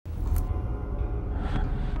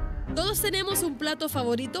Todos tenemos un plato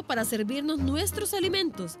favorito para servirnos nuestros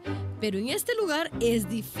alimentos, pero en este lugar es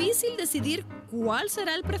difícil decidir cuál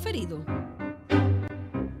será el preferido.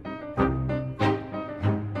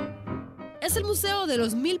 Es el Museo de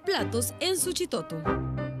los 1000 Platos en Suchitoto.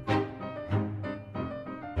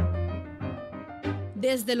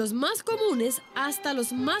 Desde los más comunes hasta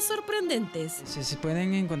los más sorprendentes. Se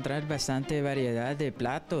pueden encontrar bastante variedad de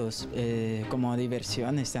platos, como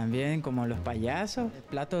diversiones también, como los payasos,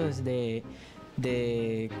 platos de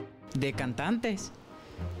cantantes,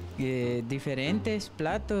 diferentes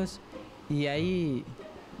platos, y hay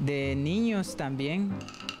de niños también.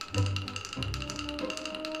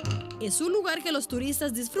 Es un lugar que los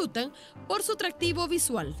turistas disfrutan por su atractivo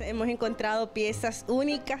visual. Hemos encontrado piezas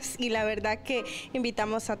únicas y la verdad que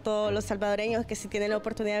invitamos a todos los salvadoreños que si tienen la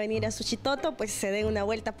oportunidad de venir a Suchitoto, pues se den una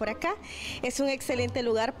vuelta por acá. Es un excelente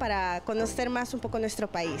lugar para conocer más un poco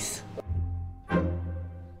nuestro país.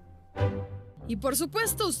 Y por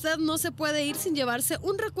supuesto, usted no se puede ir sin llevarse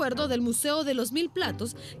un recuerdo del Museo de los 1000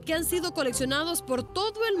 Platos que han sido coleccionados por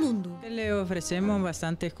todo el mundo. Le ofrecemos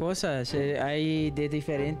bastantes cosas, hay de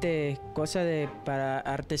diferentes cosas para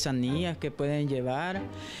artesanías que pueden llevar.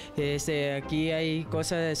 Aquí hay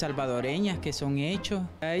cosas salvadoreñas que son hechos.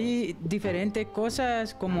 Hay diferentes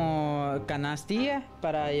cosas como canastillas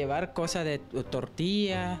para llevar cosas de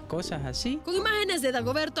tortillas, cosas así. Con imágenes de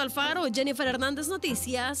Dagoberto Alfaro, Jennifer Hernández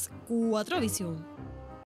Noticias, 4 Visión.